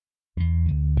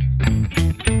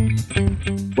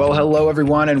Well, hello,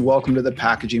 everyone, and welcome to the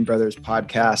Packaging Brothers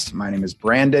podcast. My name is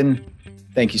Brandon.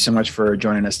 Thank you so much for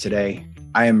joining us today.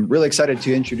 I am really excited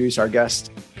to introduce our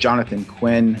guest, Jonathan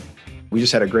Quinn. We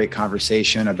just had a great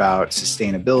conversation about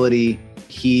sustainability.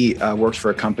 He works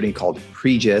for a company called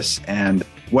Pregis, and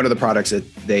one of the products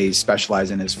that they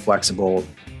specialize in is flexible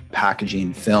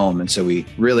packaging film. And so we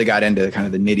really got into kind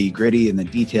of the nitty gritty and the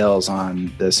details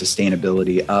on the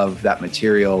sustainability of that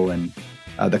material and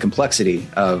the complexity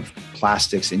of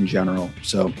plastics in general.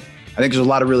 So I think there's a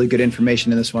lot of really good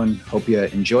information in this one. Hope you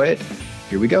enjoy it.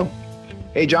 Here we go.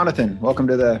 Hey, Jonathan, welcome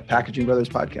to the Packaging Brothers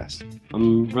podcast.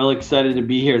 I'm really excited to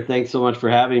be here. Thanks so much for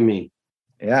having me.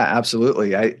 Yeah,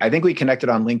 absolutely. I think we connected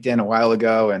on LinkedIn a while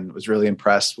ago and was really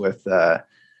impressed with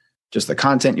just the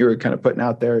content you were kind of putting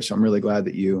out there. So I'm really glad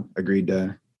that you agreed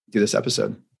to do this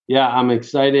episode. Yeah, I'm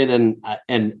excited.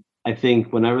 And I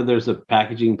think whenever there's a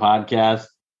packaging podcast,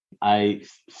 I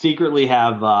secretly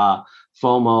have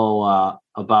FOMO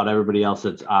about everybody else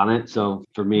that's on it. So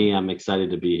for me, I'm excited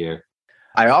to be here.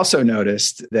 I also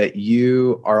noticed that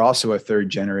you are also a third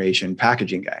generation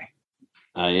packaging guy.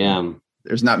 I am.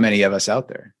 There's not many of us out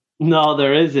there. No,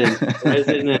 there isn't.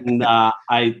 And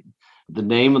the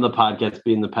name of the podcast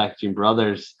being the Packaging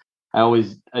Brothers,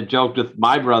 I joked with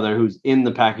my brother who's in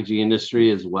the packaging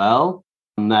industry as well,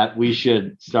 that we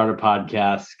should start a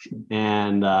podcast.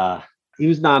 And he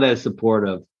was not as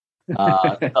supportive.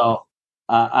 So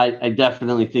I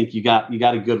definitely think you got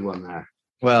a good one there.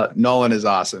 Well, Nolan is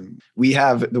awesome. We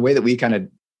have the way that we kind of,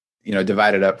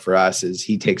 divide it up for us is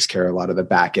he takes care of a lot of the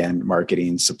back end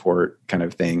marketing support kind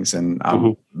of things. And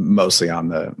I'm mostly on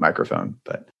the microphone,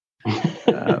 but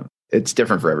it's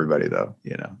different for everybody though,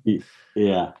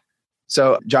 Yeah.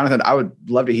 So Jonathan, I would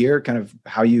love to hear kind of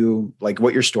how you, like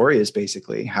what your story is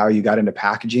basically, how you got into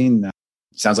packaging.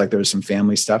 Sounds like there was some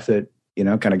family stuff that,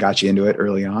 kind of got you into it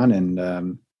early on.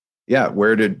 And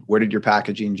where did your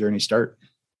packaging journey start?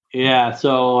 Yeah.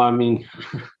 So, I mean,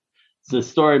 it's a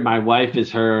story my wife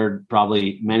has heard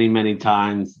probably many, many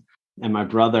times. And my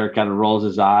brother kind of rolls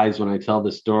his eyes when I tell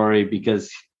the story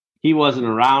because he wasn't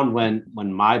around when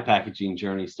my packaging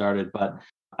journey started. But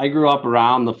I grew up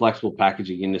around the flexible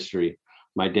packaging industry.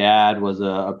 My dad was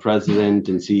a president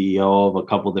and CEO of a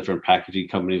couple different packaging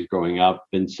companies growing up.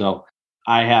 And so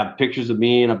I have pictures of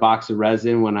me in a box of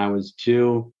resin when I was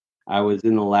 2. I was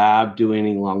in the lab doing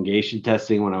elongation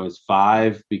testing when I was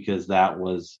 5 because that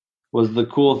was the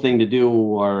cool thing to do,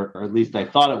 or at least I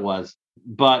thought it was.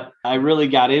 But I really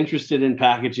got interested in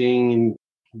packaging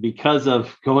because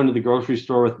of going to the grocery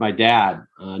store with my dad.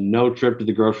 No trip to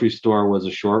the grocery store was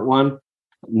a short one.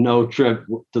 No trip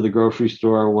to the grocery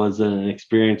store was an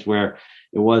experience where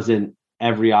it wasn't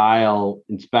every aisle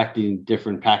inspecting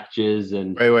different packages.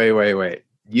 And Wait.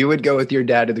 You would go with your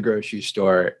dad to the grocery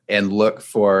store and look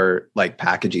for like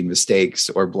packaging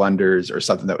mistakes or blunders or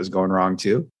something that was going wrong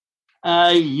too?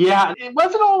 Yeah, it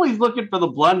wasn't always looking for the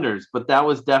blunders, but that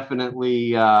was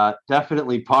definitely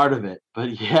part of it.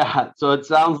 But yeah, so it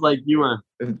sounds like you were.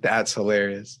 That's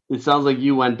hilarious. It sounds like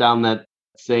you went down that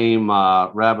same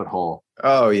rabbit hole.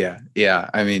 Oh yeah. Yeah.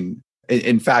 I mean,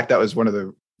 in fact, that was one of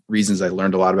the reasons I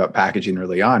learned a lot about packaging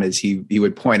early on is he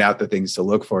would point out the things to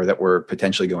look for that were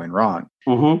potentially going wrong.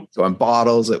 Mm-hmm. So on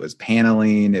bottles, it was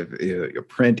paneling, your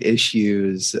print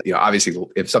issues, obviously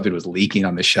if something was leaking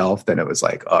on the shelf, then it was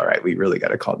like, all right, we really got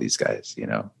to call these guys,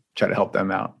 try to help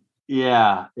them out.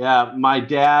 Yeah. Yeah. My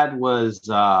dad was,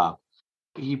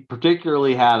 he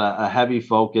particularly had a heavy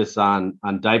focus on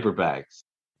diaper bags.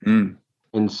 Mm.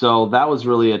 And so that was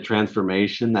really a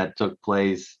transformation that took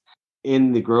place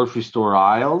in the grocery store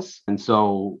aisles. And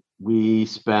so we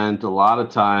spent a lot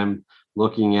of time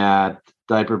looking at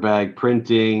diaper bag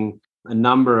printing, a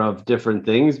number of different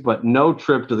things, but no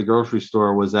trip to the grocery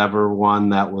store was ever one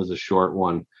that was a short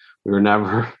one. We were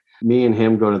never, me and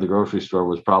him go to the grocery store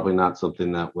was probably not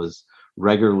something that was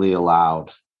regularly allowed.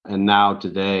 And now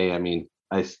today, I mean,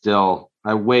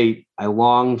 I wait, I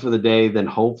long for the day, then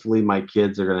hopefully my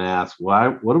kids are going to ask,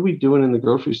 what are we doing in the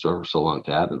grocery store for so long,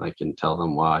 Dad? And I can tell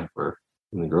them why we're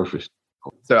in the grocery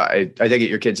store. So I take it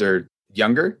your kids are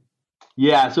younger?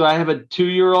 Yeah. So I have a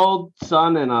 2-year-old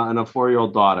son and a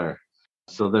 4-year-old daughter.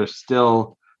 So they're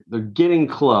getting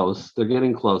close. They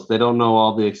don't know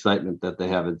all the excitement that they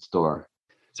have in store.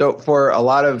 So for a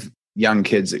lot of young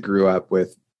kids that grew up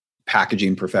with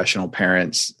packaging professional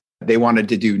parents, they wanted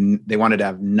to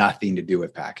have nothing to do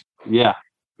with packaging. Yeah.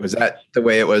 Was that the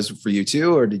way it was for you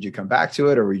too? Or did you come back to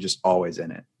it, or were you just always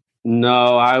in it?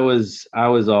 No, I was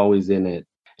always in it.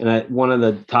 And one of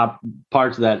the top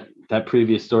parts of that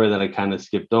previous story that I kind of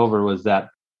skipped over was that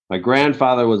my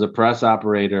grandfather was a press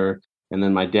operator, and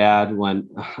then my dad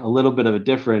went a little bit of a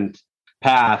different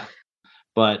path.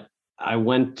 but I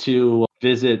went to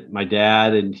visit my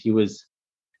dad, and he was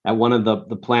at one of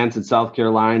the plants in South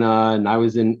Carolina, and I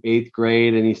was in 8th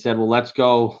grade, and he said, well, let's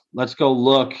go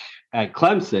look at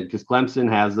Clemson, because Clemson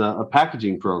has a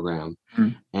packaging program.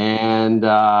 Mm-hmm. And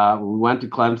we went to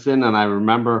Clemson, and I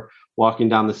remember walking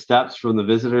down the steps from the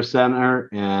visitor center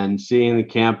and seeing the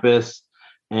campus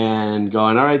and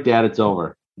going, all right, Dad, it's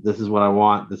over. This is what I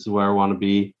want. This is where I want to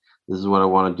be. This is what I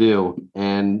want to do.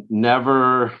 And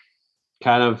never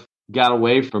kind of got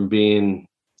away from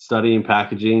studying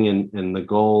packaging. And the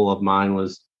goal of mine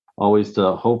was always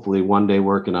to hopefully one day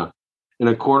work in a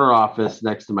corner office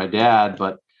next to my dad.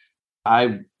 But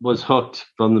I was hooked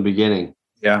from the beginning.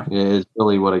 Yeah. Is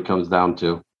really what it comes down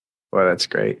to. Well, that's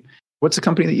great. What's the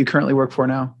company that you currently work for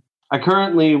now? I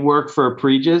currently work for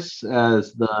Pregis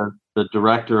as the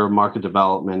Director of Market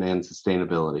Development and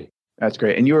Sustainability. That's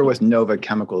great. And you were with Nova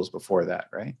Chemicals before that,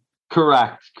 right?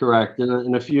 Correct.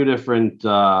 In a few different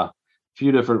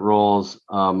roles,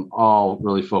 all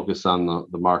really focused on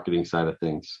the marketing side of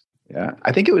things. Yeah.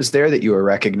 I think it was there that you were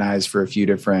recognized for a few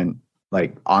different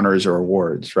like honors or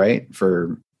awards, right?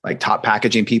 For like top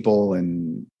packaging people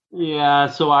and. Yeah.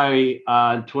 So I,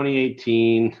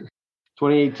 2018,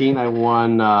 I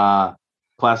won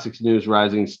Plastics News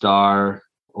Rising Star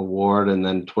Award. And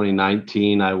then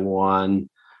 2019, I won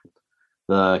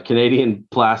the Canadian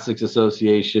Plastics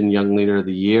Association Young Leader of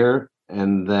the Year.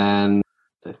 And then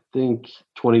I think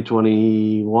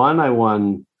 2021, I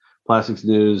won Plastics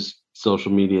News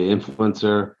Social Media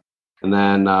Influencer. And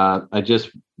then I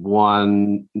just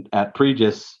won at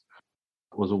Pregis,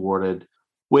 was awarded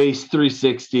Waste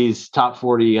 360's top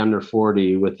 40 under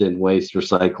 40 within waste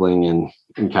recycling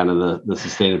and kind of the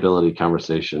sustainability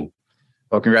conversation.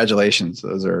 Well, congratulations.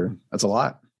 That's a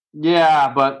lot.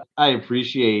 Yeah, but I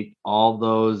appreciate all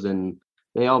those and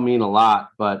they all mean a lot.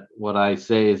 But what I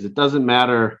say is it doesn't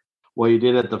matter what you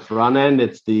did at the front end.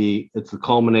 It's the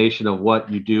culmination of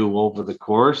what you do over the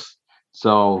course.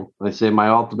 So I say my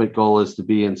ultimate goal is to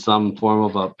be in some form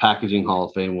of a packaging Hall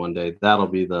of Fame one day. That'll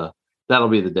be the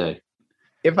day.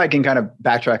 If I can kind of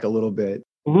backtrack a little bit,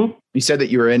 mm-hmm. You said that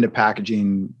you were into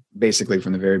packaging basically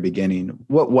from the very beginning.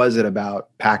 What was it about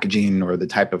packaging or the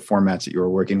type of formats that you were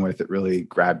working with that really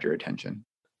grabbed your attention?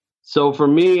 So for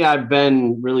me, I've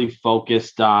been really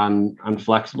focused on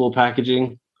flexible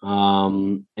packaging.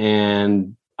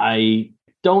 And I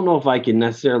don't know if I can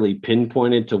necessarily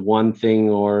pinpoint it to one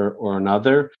thing or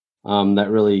another that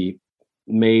really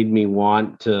made me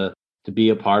want to be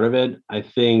a part of it. I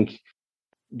think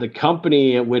the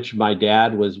company at which my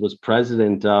dad was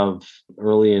president of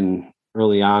early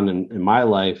on in my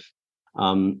life,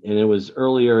 and it was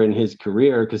earlier in his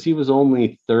career because he was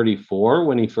only 34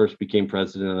 when he first became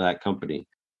president of that company.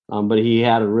 But he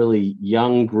had a really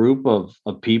young group of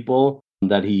people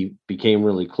that he became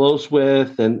really close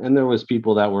with. And there was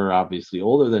people that were obviously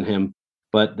older than him,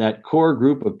 but that core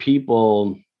group of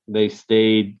people, they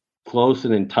stayed close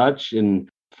and in touch and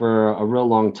for a real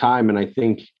long time. And I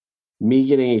think me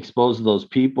getting exposed to those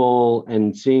people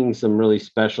and seeing some really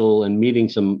special and meeting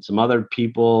some other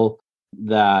people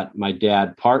that my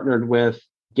dad partnered with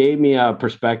gave me a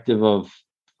perspective of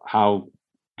how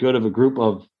good of a group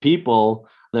of people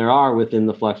there are within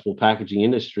the flexible packaging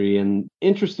industry. And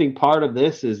interesting part of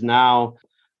this is now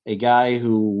a guy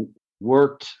who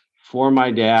worked for my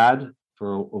dad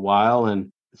for a while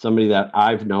and somebody that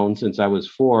I've known since I was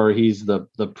 4. He's the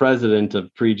president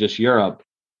of Pregis Europe.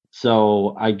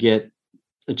 So I get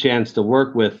a chance to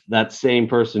work with that same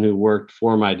person who worked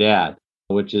for my dad,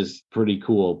 which is pretty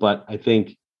cool. But I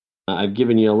think I've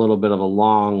given you a little bit of a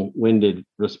long-winded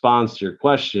response to your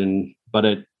question, but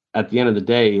at the end of the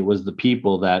day, it was the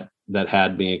people that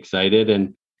had me excited,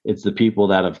 and it's the people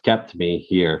that have kept me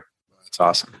here. That's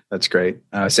awesome. That's great.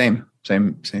 Same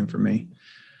for me.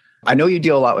 I know you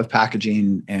deal a lot with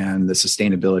packaging and the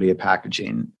sustainability of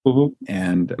packaging. Mm-hmm.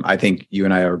 And I think you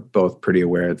and I are both pretty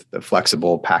aware that the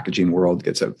flexible packaging world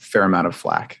gets a fair amount of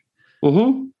flack.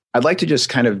 Mm-hmm. I'd like to just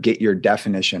kind of get your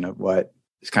definition of what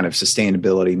this kind of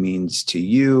sustainability means to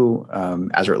you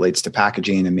as it relates to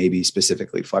packaging and maybe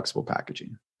specifically flexible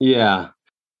packaging. Yeah.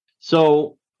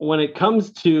 So when it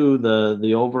comes to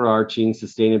the overarching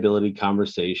sustainability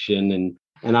conversation,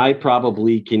 and I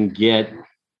probably could get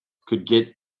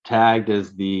tagged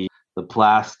as the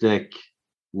plastic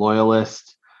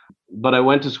loyalist, but I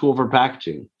went to school for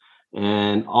packaging.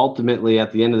 And ultimately,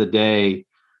 at the end of the day,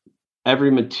 every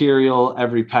material,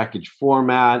 every package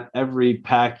format, every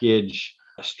package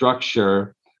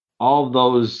structure, all of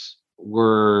those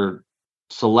were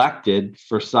selected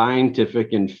for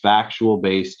scientific and factual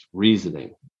based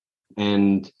reasoning.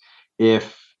 And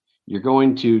if you're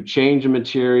going to change a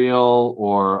material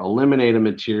or eliminate a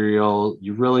material,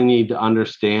 you really need to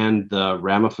understand the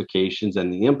ramifications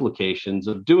and the implications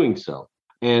of doing so.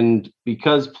 And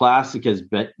because plastic has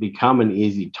become an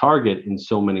easy target in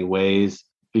so many ways,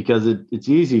 because it's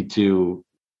easy to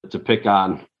pick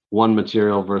on one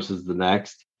material versus the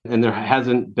next, and there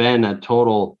hasn't been a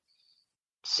total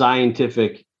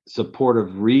scientific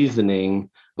supportive reasoning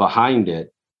behind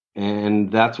it. And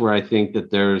that's where I think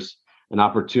that there's an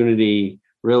opportunity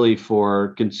really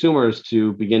for consumers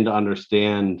to begin to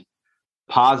understand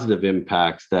positive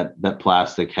impacts that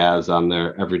plastic has on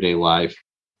their everyday life.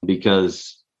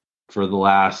 Because for the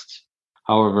last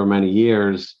however many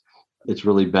years, it's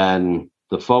really been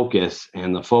the focus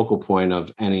and the focal point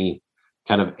of any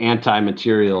kind of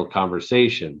anti-material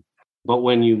conversation. But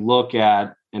when you look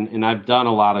at, and I've done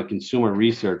a lot of consumer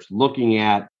research looking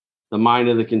at the mind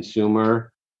of the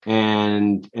consumer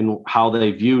and how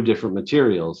they view different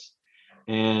materials.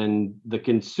 And the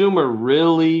consumer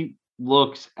really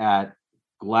looks at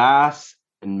glass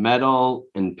and metal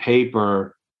and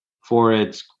paper for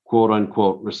its quote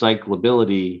unquote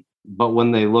recyclability. But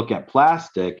when they look at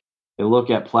plastic, they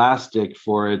look at plastic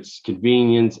for its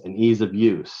convenience and ease of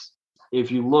use.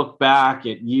 If you look back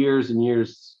at years and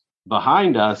years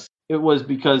behind us, it was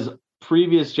because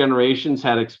previous generations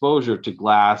had exposure to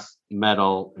glass,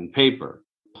 metal, and paper.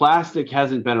 Plastic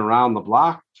hasn't been around the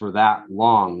block for that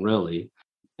long, really.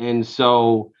 And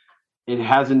so it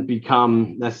hasn't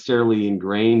become necessarily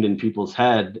ingrained in people's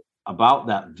head about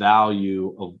that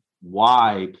value of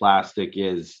why plastic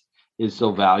is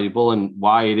so valuable and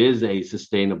why it is a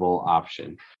sustainable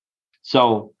option.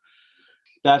 So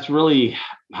that's really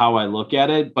how I look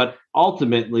at it. But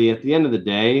ultimately, at the end of the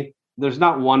day, there's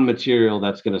not one material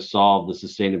that's going to solve the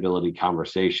sustainability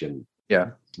conversation.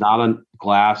 Yeah. It's not a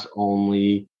glass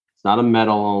only. It's not a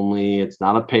metal only. It's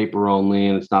not a paper only.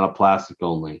 And it's not a plastic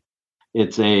only.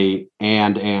 It's a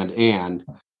and.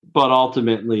 But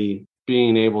ultimately,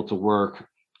 being able to work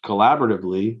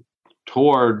collaboratively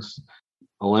towards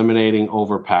eliminating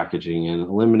over packaging and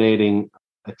eliminating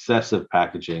excessive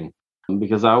packaging.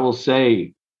 Because I will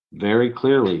say very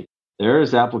clearly, there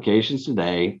is applications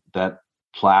today that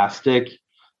plastic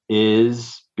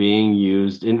is being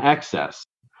used in excess,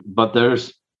 but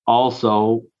there's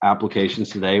also applications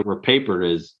today where paper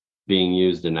is being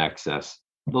used in excess.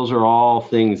 Those are all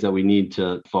things that we need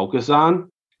to focus on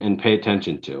and pay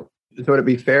attention to. So would it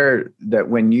be fair that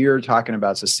when you're talking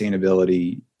about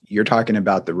sustainability, you're talking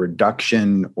about the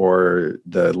reduction or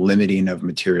the limiting of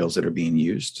materials that are being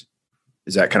used?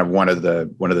 Is that kind of one of the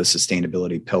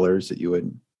sustainability pillars that you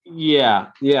would? Yeah.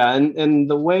 And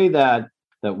the way that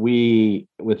we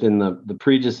within the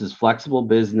Pregis is flexible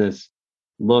business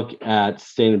look at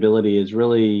sustainability is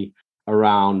really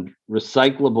around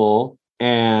recyclable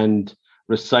and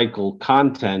recycled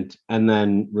content, and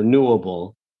then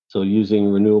renewable. So using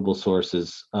renewable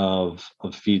sources of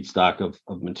feedstock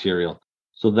of material.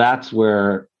 So that's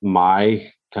where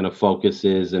my kind of focus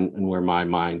is and where my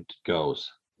mind goes,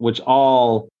 which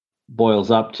all boils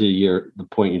up to the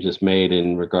point you just made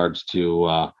in regards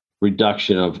to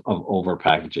reduction of over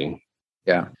packaging.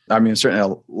 Yeah. I mean, certainly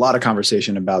a lot of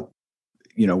conversation about,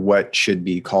 what should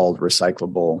be called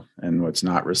recyclable and what's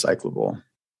not recyclable.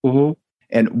 Mm-hmm.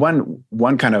 And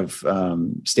one kind of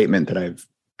statement that I've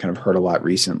kind of heard a lot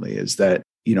recently is that,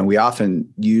 we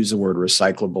often use the word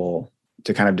recyclable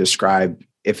to kind of describe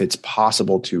if it's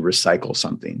possible to recycle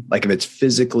something. Like if it's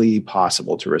physically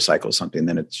possible to recycle something,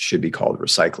 then it should be called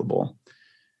recyclable.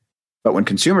 But when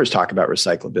consumers talk about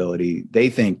recyclability,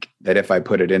 they think that if I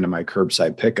put it into my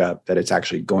curbside pickup, that it's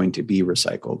actually going to be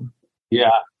recycled. Yeah.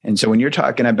 And so when you're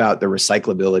talking about the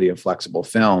recyclability of flexible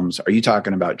films, are you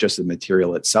talking about just the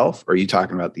material itself? Or are you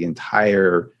talking about the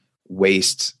entire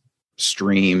waste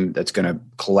stream that's going to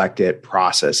collect it,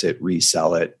 process it,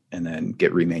 resell it, and then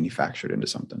get remanufactured into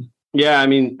something? Yeah. I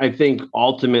mean, I think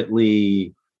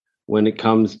ultimately when it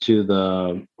comes to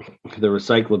the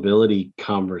recyclability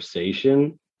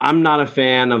conversation, I'm not a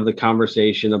fan of the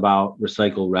conversation about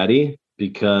recycle ready,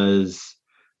 because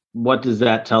what does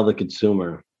that tell the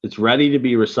consumer? It's ready to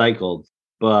be recycled,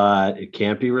 but it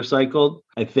can't be recycled.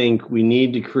 I think we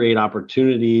need to create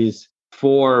opportunities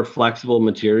for flexible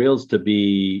materials to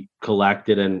be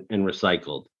collected and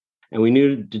recycled. And we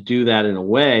need to do that in a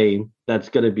way that's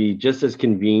going to be just as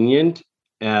convenient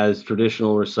as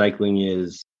traditional recycling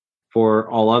is for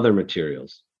all other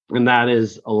materials. And that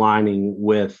is aligning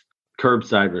with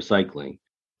curbside recycling.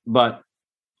 But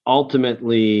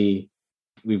ultimately,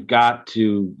 we've got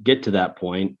to get to that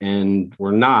point, and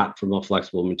we're not from a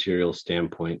flexible material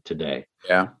standpoint today.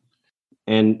 Yeah.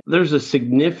 And there's a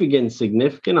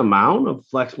significant amount of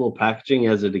flexible packaging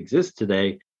as it exists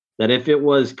today that if it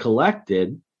was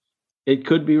collected, it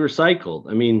could be recycled.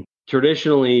 I mean,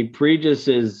 traditionally, Pregis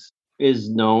is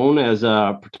known as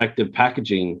a protective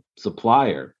packaging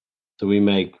supplier. So we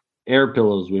make air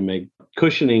pillows, we make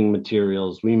cushioning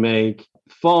materials, we make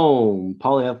foam,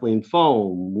 polyethylene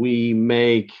foam, we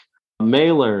make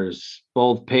mailers,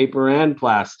 both paper and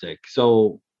plastic.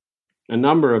 So a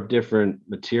number of different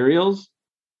materials,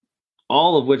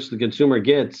 all of which the consumer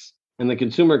gets, and the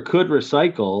consumer could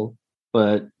recycle,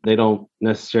 but they don't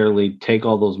necessarily take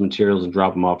all those materials and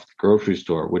drop them off at the grocery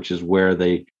store, which is where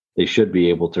they should be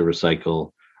able to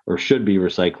recycle or should be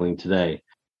recycling today.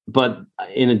 But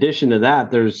in addition to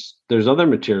that, there's other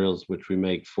materials which we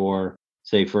make for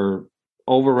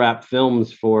overwrap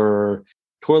films for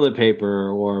toilet paper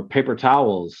or paper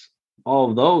towels. All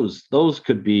of those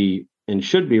could be and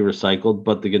should be recycled,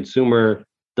 but the consumer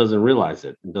doesn't realize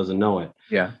it and doesn't know it.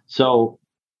 Yeah. So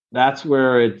that's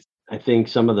where I think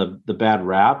some of the bad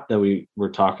rap that we were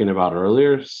talking about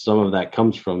earlier, some of that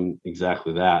comes from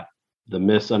exactly that, the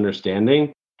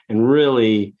misunderstanding. And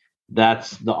really,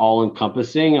 that's the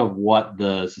all-encompassing of what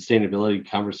the sustainability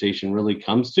conversation really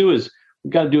comes to is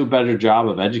we've got to do a better job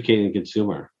of educating the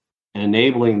consumer and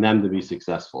enabling them to be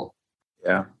successful.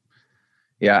 Yeah.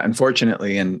 Yeah.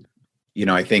 Unfortunately, and,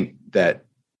 I think that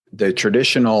the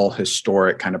traditional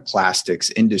historic kind of plastics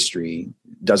industry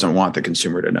doesn't want the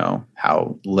consumer to know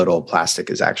how little plastic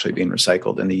is actually being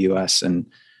recycled in the US. And,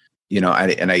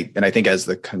 I think as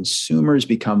the consumers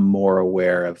become more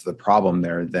aware of the problem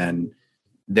there, then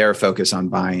their focus on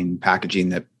buying packaging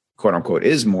that quote unquote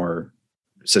is more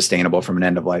sustainable from an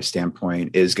end of life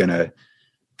standpoint is going to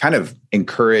kind of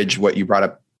encourage what you brought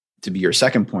up to be your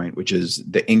second point, which is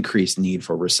the increased need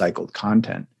for recycled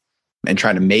content and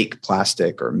trying to make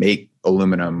plastic or make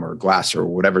aluminum or glass or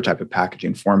whatever type of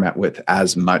packaging format with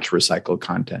as much recycled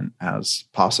content as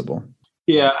possible.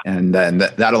 Yeah. And then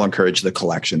that'll encourage the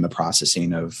collection, the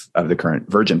processing of the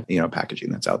current virgin, packaging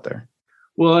that's out there.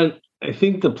 Well, I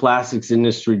think the plastics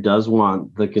industry does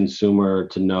want the consumer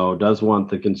to know, does want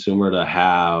the consumer to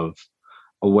have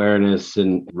awareness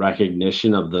and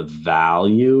recognition of the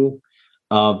value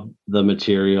of the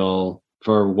material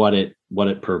for what it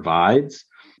provides.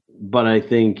 But I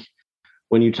think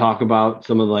when you talk about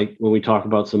when we talk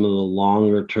about some of the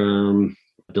longer term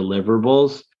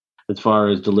deliverables, as far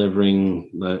as delivering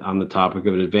on the topic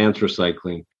of advanced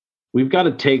recycling, we've got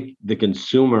to take the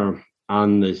consumer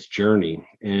on this journey,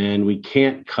 and we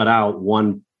can't cut out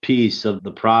one piece of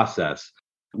the process,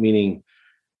 meaning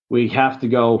we have to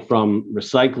go from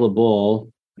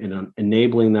recyclable and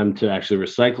enabling them to actually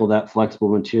recycle that flexible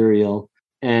material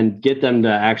and get them to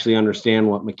actually understand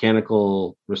what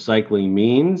mechanical recycling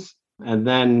means, and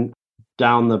then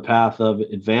down the path of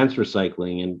advanced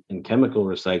recycling and chemical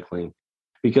recycling,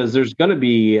 because there's going to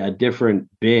be a different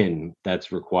bin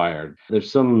that's required.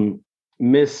 There's some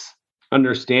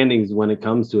misunderstandings when it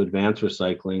comes to advanced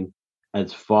recycling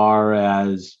as far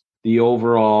as the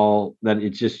overall, that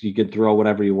it's just you could throw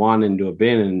whatever you want into a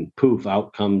bin and poof,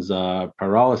 out comes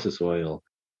pyrolysis oil.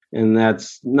 And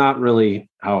that's not really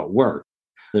how it works.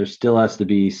 There still has to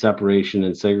be separation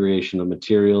and segregation of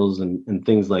materials and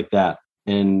things like that.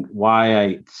 And why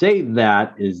I say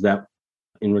that is that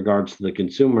in regards to the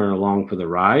consumer along for the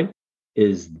ride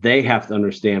is they have to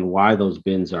understand why those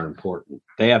bins are important.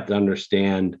 They have to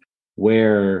understand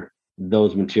where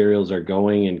those materials are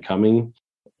going and coming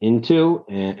into,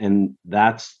 and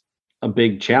that's a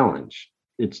big challenge.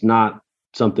 It's not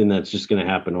something that's just going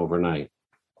to happen overnight.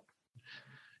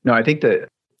 No, I think that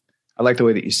I like the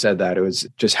way that you said that. It was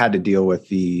just had to deal with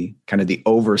the kind of the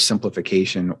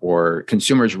oversimplification or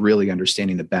consumers really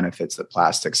understanding the benefits that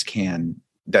plastics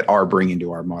that are bringing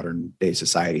to our modern day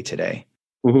society today.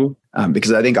 Mm-hmm.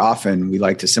 Because I think often we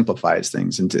like to simplify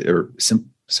things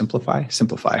simplify.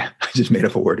 I just made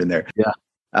up a word in there. Yeah.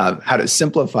 How to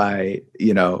simplify,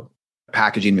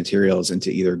 packaging materials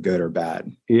into either good or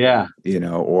bad. Yeah.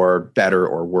 Or better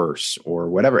or worse or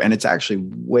whatever. And it's actually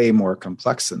way more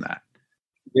complex than that.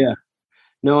 Yeah.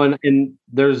 No, and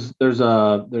there's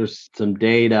some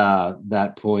data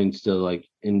that points to, like,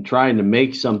 in trying to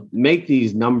make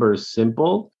these numbers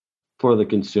simple for the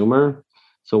consumer.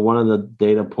 So one of the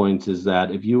data points is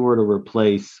that if you were to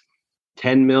replace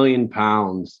 10 million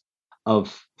pounds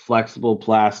of flexible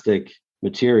plastic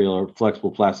material or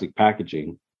flexible plastic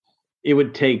packaging, it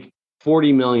would take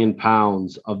 40 million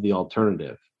pounds of the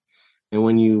alternative. And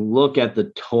when you look at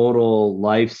the total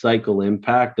life cycle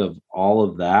impact of all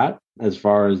of that, as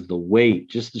far as the weight,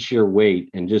 just the sheer weight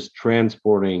and just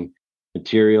transporting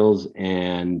materials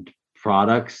and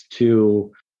products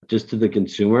to the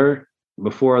consumer,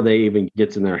 before they even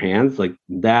gets in their hands, like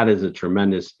that is a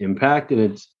tremendous impact. And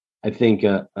it's, I think,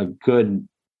 a good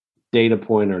data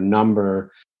point or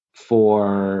number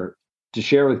to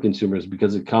share with consumers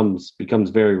because it becomes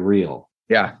very real.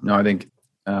 Yeah, no, I think,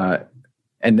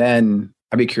 and then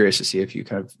I'd be curious to see if you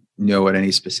kind of know what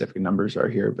any specific numbers are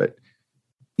here, but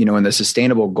when the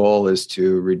sustainable goal is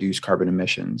to reduce carbon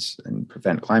emissions and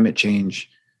prevent climate change,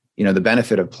 the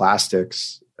benefit of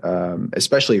plastics,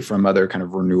 especially from other kind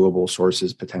of renewable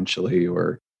sources potentially,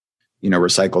 or,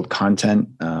 recycled content.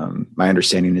 My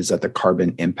understanding is that the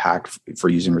carbon impact for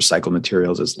using recycled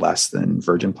materials is less than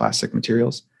virgin plastic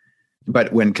materials.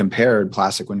 But when compared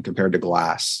to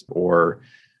glass or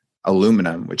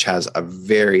aluminum, which has a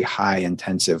very high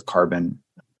intensive carbon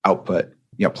output,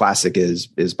 plastic is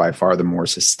by far the more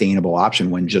sustainable option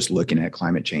when just looking at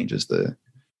climate change as the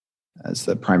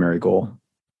primary goal.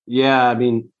 Yeah, I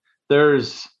mean,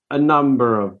 there's a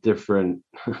number of different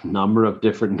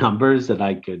numbers that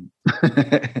I could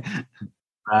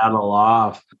rattle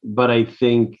off, but I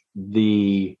think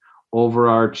the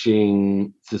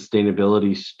overarching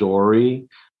sustainability story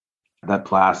that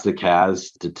plastic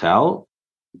has to tell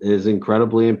is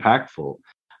incredibly impactful.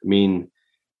 I mean,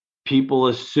 people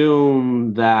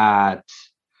assume that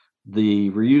the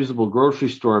reusable grocery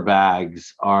store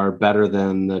bags are better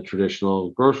than the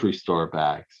traditional grocery store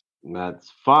bags. And that's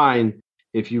fine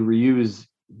if you reuse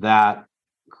that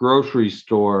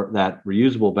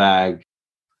reusable bag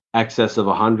excess of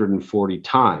 140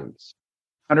 times.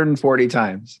 140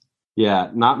 times. Yeah,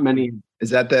 not many.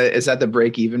 Is that the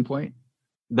break even point?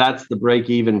 That's the break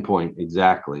even point.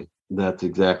 Exactly. That's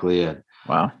exactly it.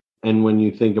 Wow. And when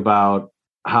you think about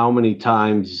how many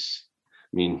times,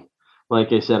 I mean,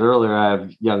 like I said earlier, I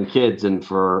have young kids, and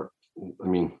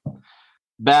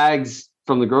bags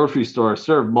from the grocery store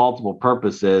serve multiple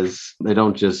purposes. They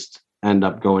don't just end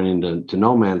up going into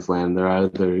no man's land. They're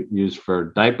either used for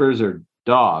diapers or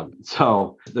dog.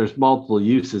 So there's multiple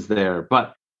uses there.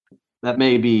 But that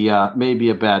may be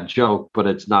a bad joke, but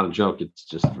it's not a joke. It's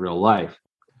just real life.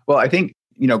 Well, I think,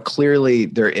 clearly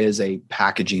there is a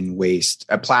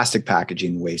plastic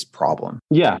packaging waste problem.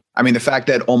 Yeah. I mean, the fact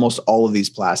that almost all of these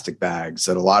plastic bags,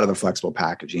 that a lot of the flexible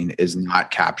packaging is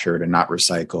not captured and not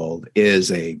recycled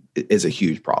is a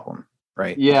huge problem,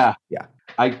 right? Yeah. Yeah.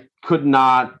 I could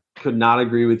not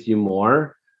agree with you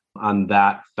more on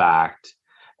that fact.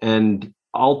 And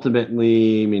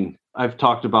ultimately, I mean, I've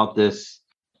talked about this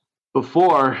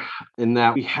before in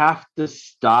that we have to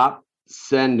stop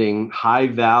sending high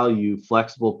value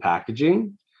flexible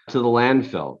packaging to the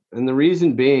landfill. And the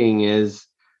reason being is,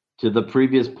 to the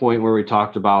previous point where we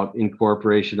talked about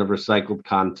incorporation of recycled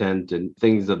content and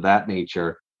things of that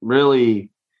nature,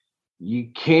 really, you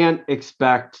can't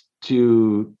expect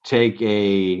to take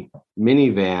a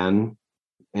minivan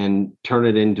and turn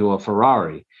it into a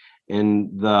Ferrari.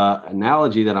 And the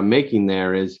analogy that I'm making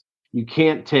there is, you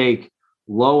can't take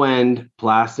low-end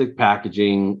plastic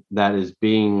packaging that is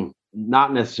being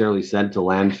not necessarily sent to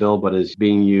landfill, but is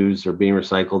being used or being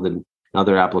recycled in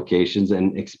other applications,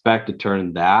 and expect to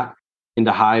turn that into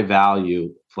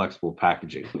high-value flexible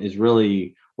packaging is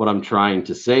really what I'm trying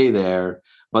to say there.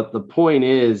 But the point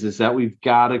is that we've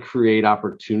got to create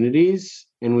opportunities,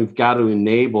 and we've got to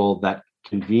enable that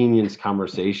convenience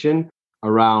conversation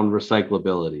around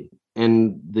recyclability.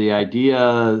 And the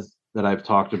idea that I've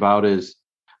talked about is,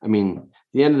 I mean,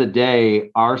 at the end of the day,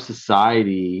 our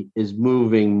society is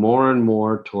moving more and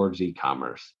more towards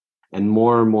e-commerce and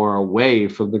more away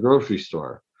from the grocery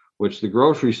store, which the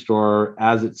grocery store,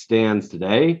 as it stands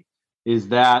today, is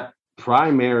that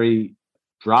primary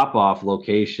drop-off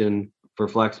location for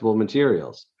flexible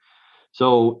materials.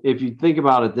 So if you think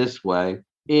about it this way,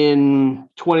 in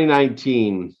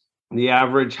 2019, the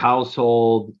average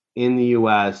household in the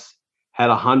US had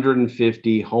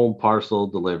 150 home parcel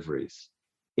deliveries.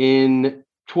 In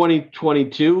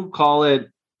 2022, call it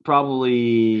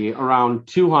probably around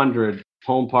 200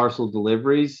 home parcel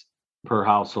deliveries per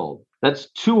household.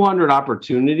 That's 200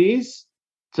 opportunities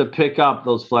to pick up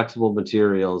those flexible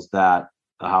materials that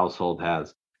the household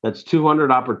has. That's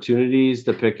 200 opportunities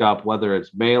to pick up, whether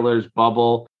it's mailers,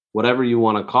 bubble, whatever you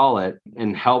want to call it,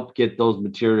 and help get those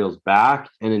materials back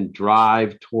and then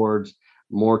drive towards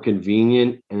more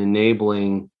convenient and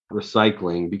enabling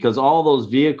recycling, because all those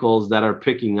vehicles that are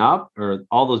picking up, or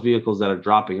all those vehicles that are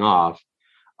dropping off,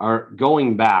 are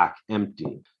going back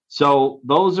empty. So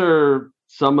those are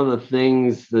some of the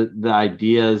things that the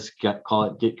ideas get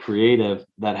creative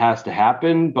that has to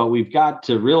happen. But we've got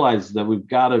to realize that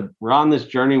we're on this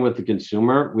journey with the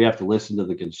consumer. We have to listen to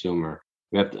the consumer.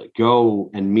 We have to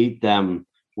go and meet them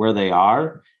where they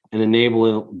are and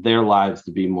enable their lives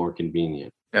to be more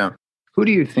convenient. Yeah. Who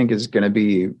do you think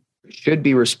should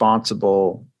be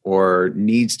responsible or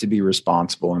needs to be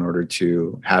responsible in order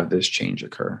to have this change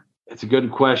occur? It's a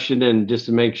good question. And just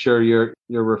to make sure you're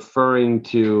referring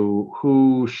to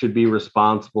who should be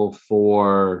responsible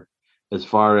for as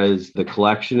far as the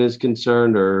collection is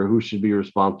concerned, or who should be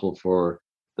responsible for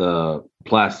the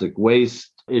plastic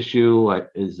waste issue?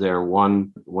 Is there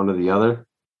one or the other?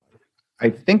 I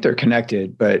think they're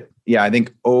connected, but yeah, I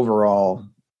think overall,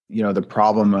 the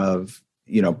problem of,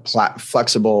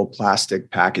 flexible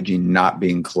plastic packaging not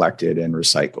being collected and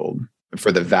recycled for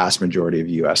the vast majority of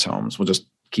US homes. We'll just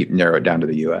narrow it down to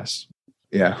the US.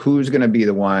 Yeah. Who's going to be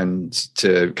the ones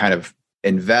to kind of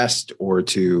invest or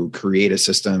to create a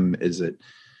system? Is it,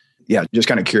 just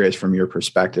kind of curious from your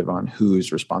perspective on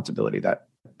whose responsibility that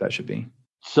should be.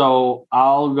 So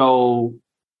I'll go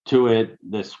to it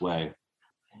this way.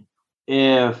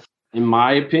 If, in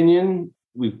my opinion,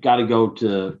 it's got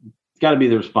to be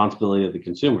the responsibility of the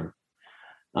consumer.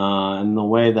 And the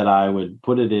way that I would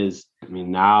put it is,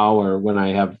 now or when I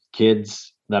have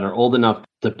kids that are old enough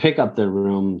to pick up their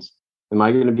rooms, am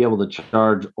I going to be able to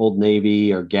charge Old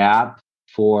Navy or Gap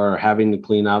for having to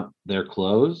clean up their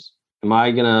clothes? Am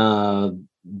I going to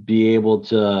be able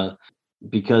to,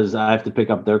 because I have to pick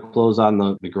up their clothes on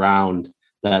the ground,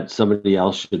 that somebody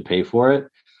else should pay for it?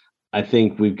 I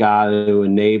think we've got to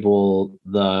enable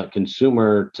the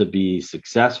consumer to be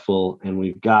successful, and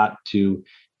we've got to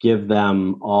give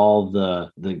them all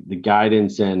the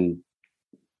guidance and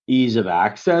ease of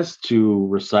access to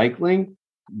recycling.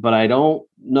 But I don't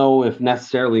know if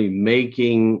necessarily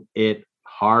making it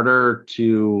harder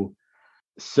to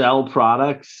sell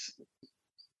products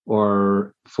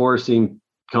or forcing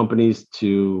companies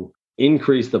to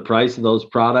increase the price of those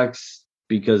products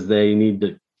because they need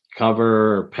to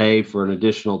cover or pay for an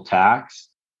additional tax.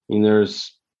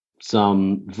 There's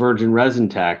some virgin resin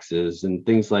taxes and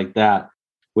things like that,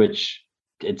 which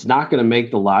it's not going to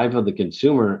make the life of the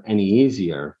consumer any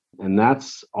easier. And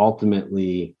that's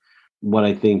ultimately what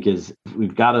I think is,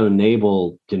 we've got to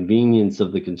enable convenience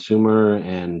of the consumer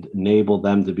and enable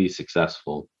them to be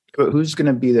successful. But who's going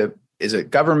to be is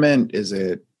it government? Is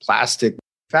it plastic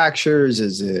manufacturers?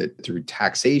 Is it through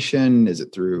taxation? Is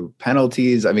it through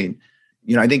penalties? I think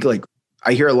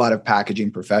I hear a lot of packaging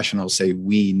professionals say,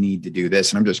 we need to do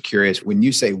this. And I'm just curious, when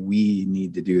you say we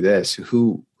need to do this,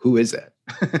 who is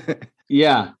it?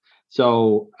 Yeah.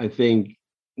 So I think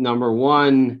number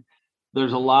one,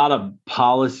 there's a lot of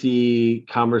policy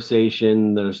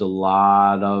conversation. There's a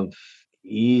lot of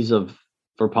ease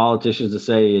for politicians to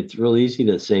say, it's really easy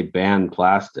to say ban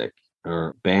plastic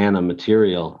or ban a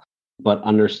material, but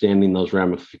understanding those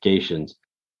ramifications.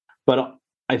 But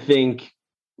I think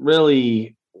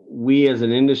really we as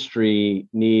an industry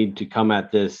need to come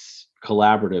at this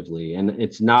collaboratively. And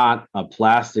it's not a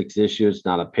plastics issue. It's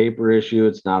not a paper issue.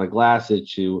 It's not a glass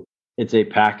issue. It's a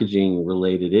packaging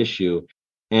related issue.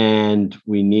 And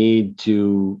we need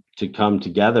to come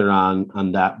together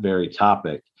on that very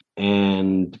topic.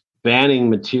 And banning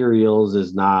materials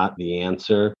is not the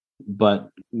answer, but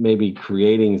maybe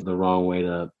creating is the wrong way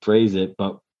to phrase it,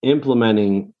 but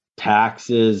implementing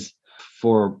taxes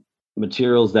for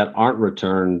materials that aren't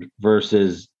returned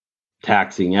versus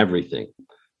taxing everything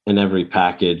in every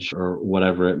package or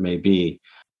whatever it may be,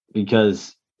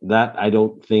 because that I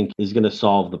don't think is going to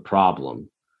solve the problem.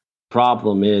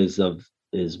 Problem is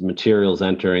materials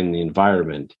entering the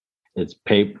environment. It's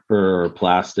paper or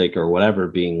plastic or whatever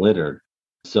being littered.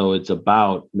 So it's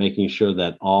about making sure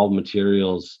that all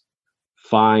materials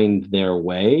find their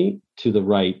way to the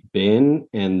right bin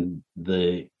and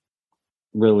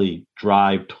really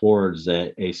drive towards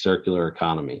a circular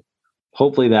economy.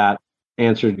 Hopefully that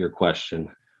answered your question.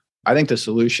 I think the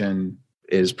solution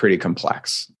is pretty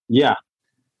complex. Yeah.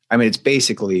 It's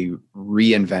basically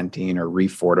reinventing or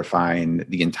refortifying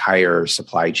the entire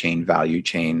supply chain, value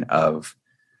chain of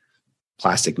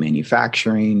plastic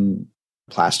manufacturing,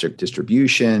 plastic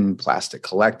distribution, plastic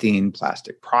collecting,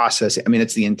 plastic processing.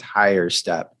 It's the entire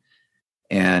step.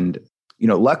 And,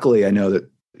 luckily I know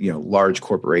that, large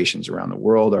corporations around the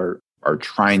world are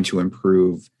trying to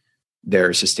improve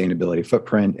their sustainability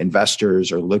footprint.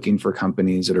 Investors are looking for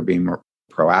companies that are being more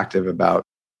proactive about,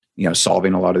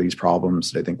 solving a lot of these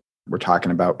problems that I think we're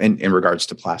talking about in regards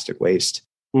to plastic waste.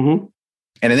 Mm-hmm.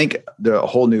 And I think the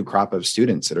whole new crop of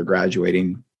students that are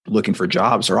graduating, looking for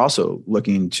jobs, are also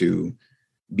looking to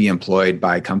be employed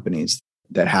by companies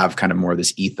that have kind of more of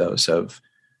this ethos of,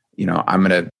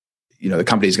 the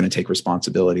company is going to take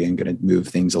responsibility and going to move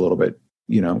things a little bit,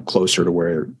 closer to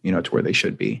where they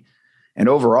should be. And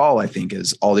overall, I think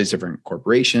as all these different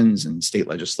corporations and state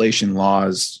legislation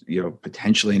laws,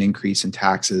 potentially an increase in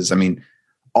taxes.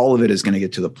 all of it is going to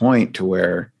get to the point to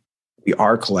where we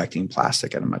are collecting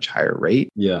plastic at a much higher rate.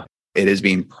 Yeah. It is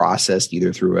being processed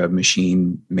either through a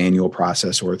machine manual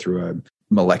process or through a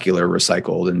molecular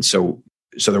recycled. And so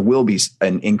there will be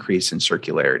an increase in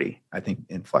circularity, I think,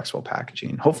 in flexible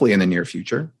packaging, hopefully in the near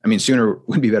future. I mean, sooner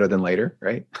would be better than later,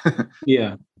 right?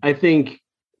 Yeah. I think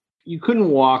you couldn't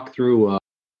walk through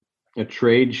a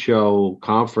trade show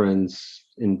conference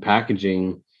in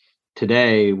packaging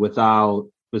today without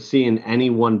seeing any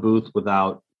one booth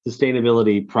without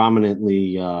sustainability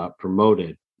prominently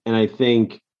promoted. And I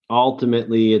think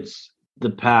ultimately it's the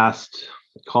past,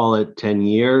 call it 10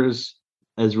 years,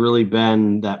 has really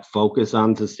been that focus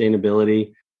on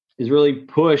sustainability has really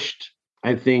pushed,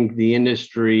 I think, the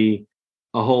industry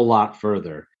a whole lot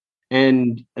further.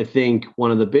 And I think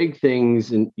one of the big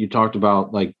things, and you talked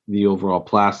about like the overall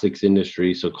plastics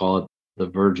industry, so call it the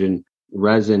virgin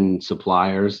resin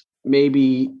suppliers,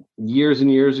 maybe years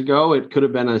and years ago, it could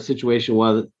have been a situation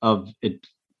of it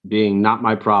being not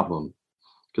my problem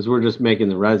because we're just making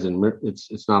the resin.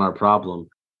 It's not our problem.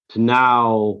 To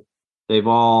now, they've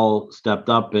all stepped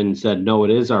up and said, no,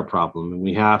 it is our problem and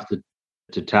we have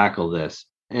to tackle this.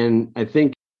 And I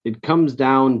think it comes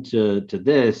down to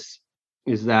this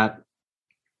is that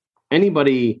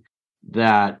anybody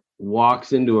that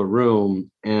walks into a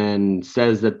room and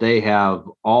says that they have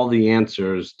all the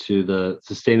answers to the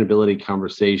sustainability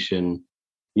conversation,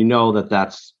 you know that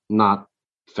that's not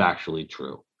factually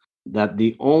true. That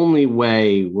the only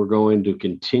way we're going to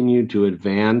continue to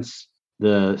advance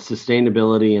the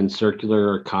sustainability and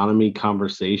circular economy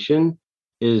conversation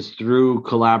is through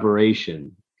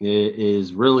collaboration. It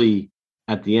is really,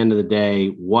 at the end of the day,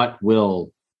 what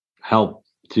will help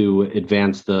to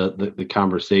advance the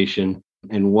conversation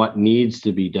and what needs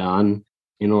to be done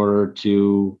in order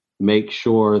to make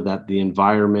sure that the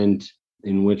environment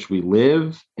in which we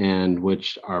live and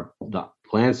which are the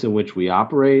plants in which we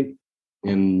operate,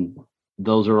 and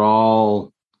those are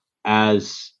all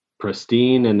as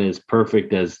pristine and as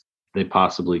perfect as they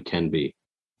possibly can be.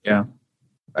 Yeah.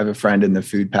 I have a friend in the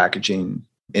food packaging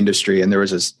industry, and there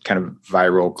was this kind of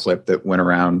viral clip that went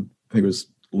around. I think it was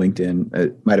LinkedIn.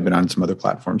 It might have been on some other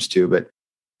platforms too, but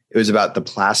it was about the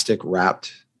plastic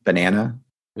wrapped banana.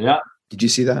 Yeah. Did you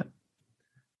see that?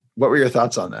 What were your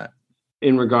thoughts on that?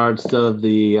 In regards to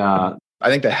the... I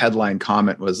think the headline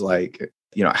comment was like,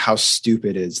 how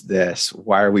stupid is this?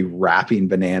 Why are we wrapping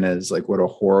bananas? Like, what a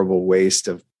horrible waste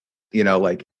of,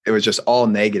 like it was just all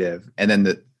negative. And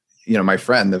then my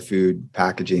friend, the food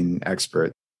packaging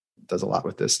expert, does a lot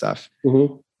with this stuff,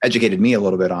 educated me a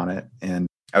little bit on it. And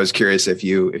I was curious if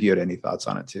you had any thoughts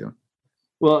on it too.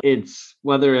 Well, it's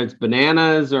whether it's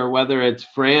bananas or whether it's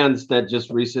France that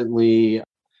just recently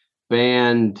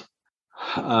banned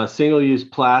single-use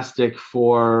plastic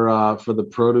for the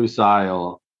produce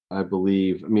aisle, I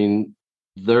believe. I mean,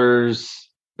 there's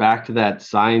back to that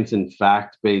science and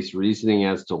fact-based reasoning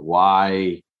as to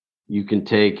why you can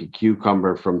take a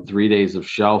cucumber from 3 days of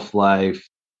shelf life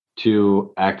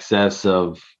to excess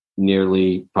of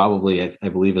nearly, probably, I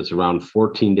believe it's around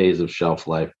 14 days of shelf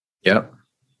life. Yep.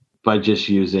 By just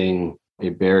using a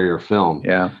barrier film.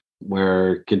 Yeah.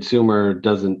 Where consumer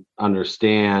doesn't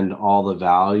understand all the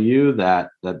value that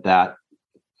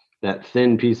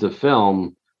thin piece of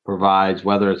film provides,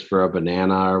 whether it's for a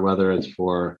banana or whether it's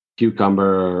for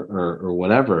cucumber or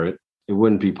whatever. It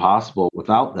wouldn't be possible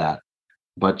without that.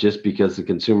 But just because the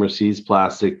consumer sees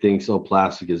plastic, thinks, oh,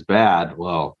 plastic is bad,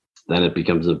 well, then it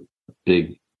becomes a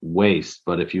big waste.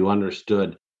 But if you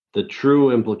understood the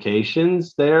true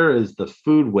implications, there is the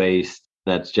food waste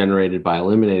that's generated by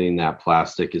eliminating that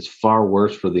plastic is far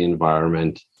worse for the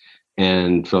environment.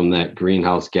 And from that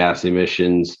greenhouse gas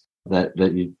emissions that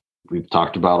we've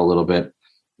talked about a little bit,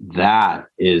 that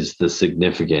is the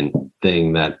significant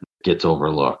thing that gets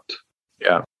overlooked.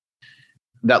 Yeah.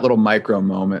 That little micro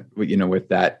moment, with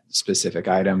that specific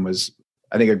item was,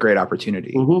 I think, a great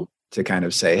opportunity to kind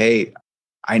of say, hey,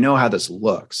 I know how this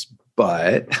looks,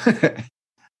 but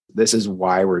this is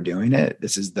why we're doing it.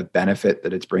 This is the benefit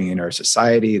that it's bringing to our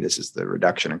society. This is the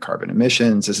reduction in carbon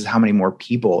emissions. This is how many more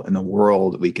people in the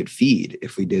world we could feed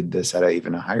if we did this at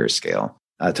even a higher scale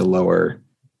to lower,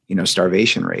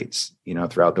 starvation rates,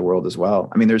 throughout the world as well.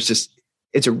 I mean,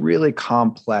 it's a really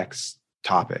complex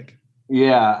topic.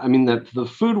 Yeah. I mean, the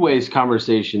food waste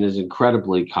conversation is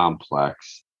incredibly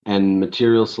complex, and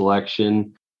material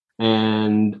selection.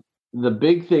 And the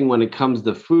big thing when it comes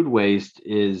to food waste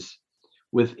is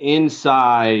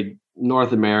inside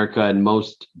North America and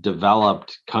most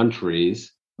developed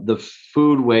countries, the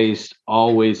food waste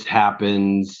always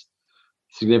happens.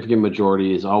 Significant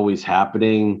majority is always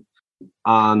happening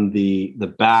on the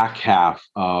back half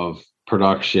of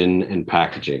production and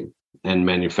packaging and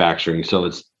manufacturing. So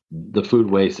it's the food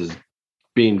waste is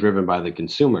being driven by the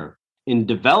consumer. In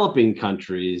developing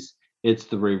countries, it's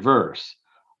the reverse.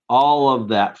 All of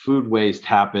that food waste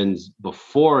happens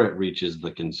before it reaches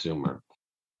the consumer.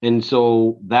 And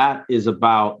so that is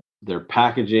about their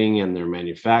packaging and their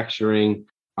manufacturing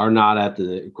are not at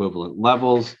the equivalent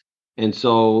levels. And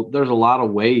so there's a lot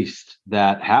of waste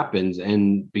that happens.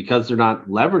 And because they're not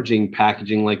leveraging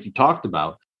packaging like you talked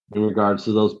about in regards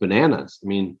to those bananas, I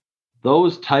mean,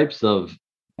 those types of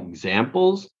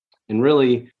examples, and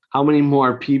really how many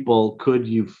more people could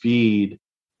you feed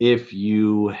if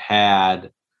you had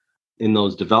in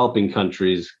those developing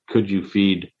countries, could you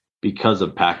feed because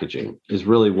of packaging is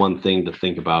really one thing to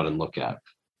think about and look at.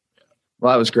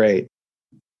 Well, that was great.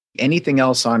 Anything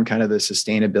else on kind of the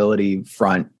sustainability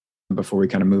front before we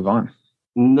kind of move on?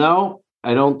 No,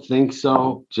 I don't think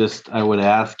so. Just I would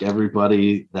ask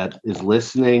everybody that is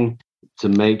listening to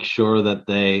make sure that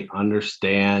they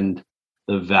understand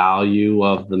the value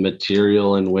of the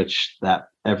material in which that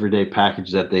everyday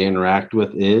package that they interact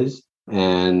with is,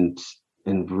 and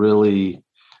really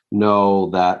know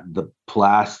that the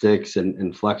plastics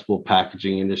and flexible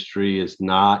packaging industry is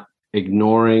not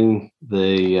ignoring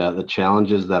the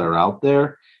challenges that are out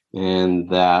there, and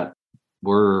that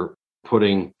we're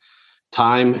putting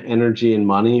time, energy, and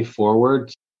money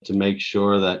forward to make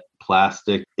sure that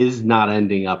plastic is not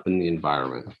ending up in the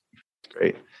environment.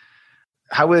 Great.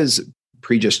 How is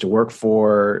Pregis to work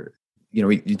for? You know,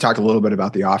 you talked a little bit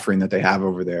about the offering that they have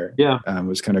over there. Yeah.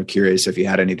 Was kind of curious if you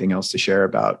had anything else to share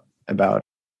about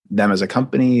them as a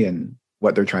company and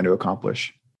what they're trying to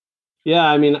accomplish. Yeah,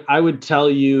 I mean, I would tell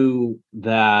you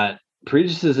that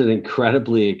Pregis is an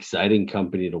incredibly exciting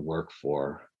company to work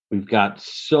for. We've got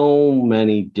so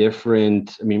many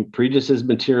different, Pregis is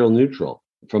material neutral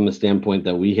from the standpoint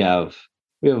that we have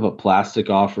a plastic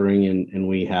offering and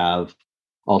we have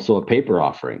also a paper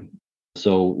offering.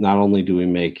 So not only do we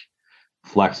make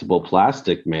flexible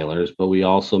plastic mailers, but we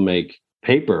also make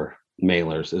paper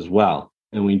mailers as well.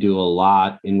 And we do a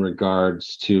lot in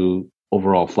regards to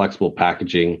overall flexible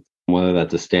packaging, whether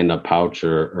that's a stand-up pouch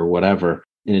or whatever,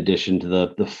 in addition to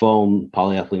the foam,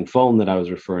 polyethylene foam that I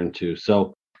was referring to.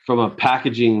 So from a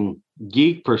packaging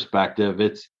geek perspective,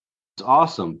 it's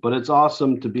awesome, but it's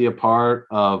awesome to be a part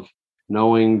of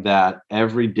knowing that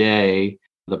every day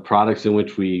the products in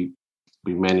which we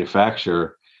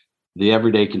manufacture, the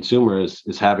everyday consumer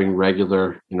is having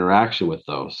regular interaction with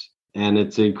those. And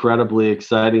it's incredibly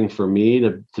exciting for me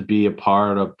to be a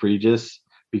part of Pregis,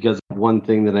 because one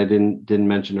thing that I didn't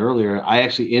mention earlier, I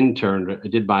actually I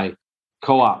did my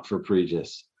co-op for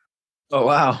Pregis. Oh,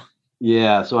 wow.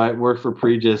 Yeah. So I worked for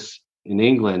Pregis in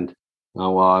England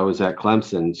while I was at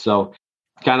Clemson. So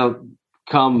kind of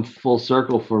come full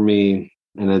circle for me.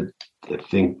 And I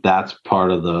think that's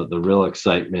part of the real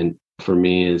excitement for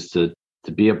me is to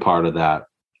be a part of that.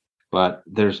 But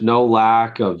there's no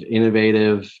lack of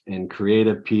innovative and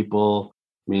creative people.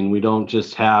 I mean, we don't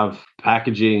just have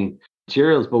packaging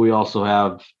materials, but we also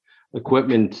have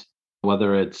equipment,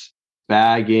 whether it's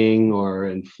bagging or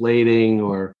inflating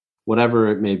or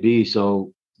whatever it may be.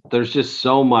 So there's just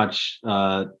so much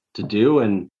to do,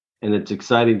 and it's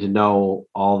exciting to know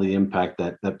all the impact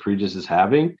that Pregis is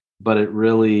having. But it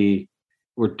really,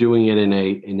 we're doing it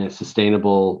in a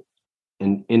sustainable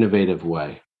and innovative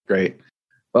way. Great.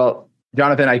 Well,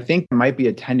 Jonathan, I think I might be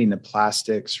attending the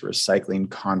Plastics Recycling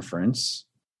Conference.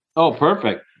 Oh,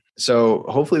 perfect. So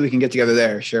hopefully we can get together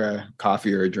there, share a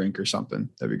coffee or a drink or something.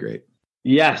 That'd be great.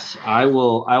 Yes, I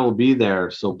will be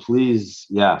there. So please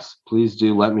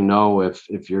do let me know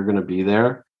if you're going to be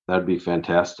there. That'd be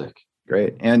fantastic.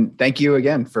 Great. And thank you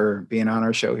again for being on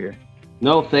our show here.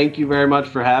 No, thank you very much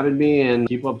for having me, and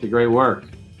keep up the great work.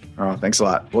 Oh, thanks a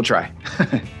lot. We'll try.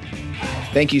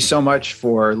 Thank you so much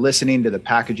for listening to the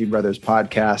Packaging Brothers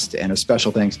podcast, and a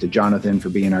special thanks to Jonathan for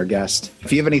being our guest.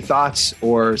 If you have any thoughts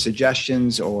or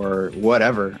suggestions or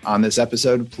whatever on this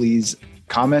episode, please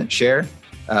comment, share.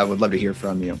 Would love to hear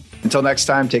from you. Until next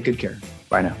time, take good care.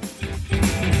 Bye now.